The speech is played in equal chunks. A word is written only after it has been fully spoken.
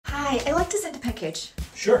Hi, I'd like to send a package.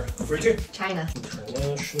 Sure, free to. China.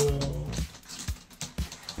 International.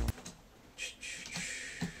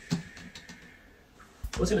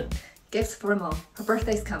 What's in it? Gifts for mom. Her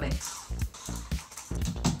birthday's coming.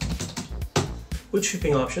 Which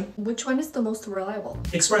shipping option? Which one is the most reliable?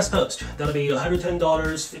 Express Post. That'll be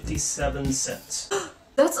 $110.57.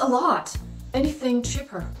 That's a lot. Anything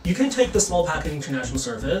cheaper? You can take the small packet international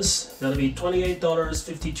service. That'll be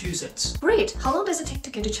 $28.52. Great. How long does it take to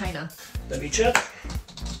get to China? Let me check.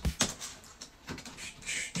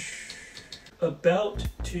 About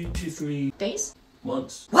 2 to 3 Days?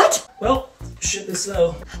 months. What? Well, ship is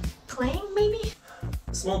slow. Plane, maybe?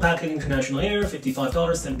 Small packet international air,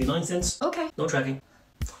 $55.79. Okay. No tracking.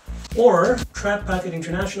 Or track packet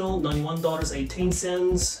international,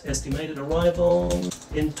 $91.18. Estimated arrival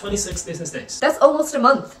in 26 business days. That's almost a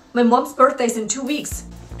month. My mom's birthday's in 2 weeks.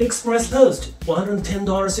 Express Post,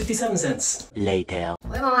 $110.57. Later.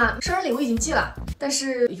 喂，妈妈，生日礼物已经寄了，但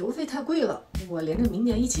是邮费太贵了，我连着明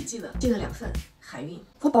年一起寄的，寄了2份，海运，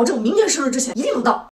我保证明年生日之前一定能到。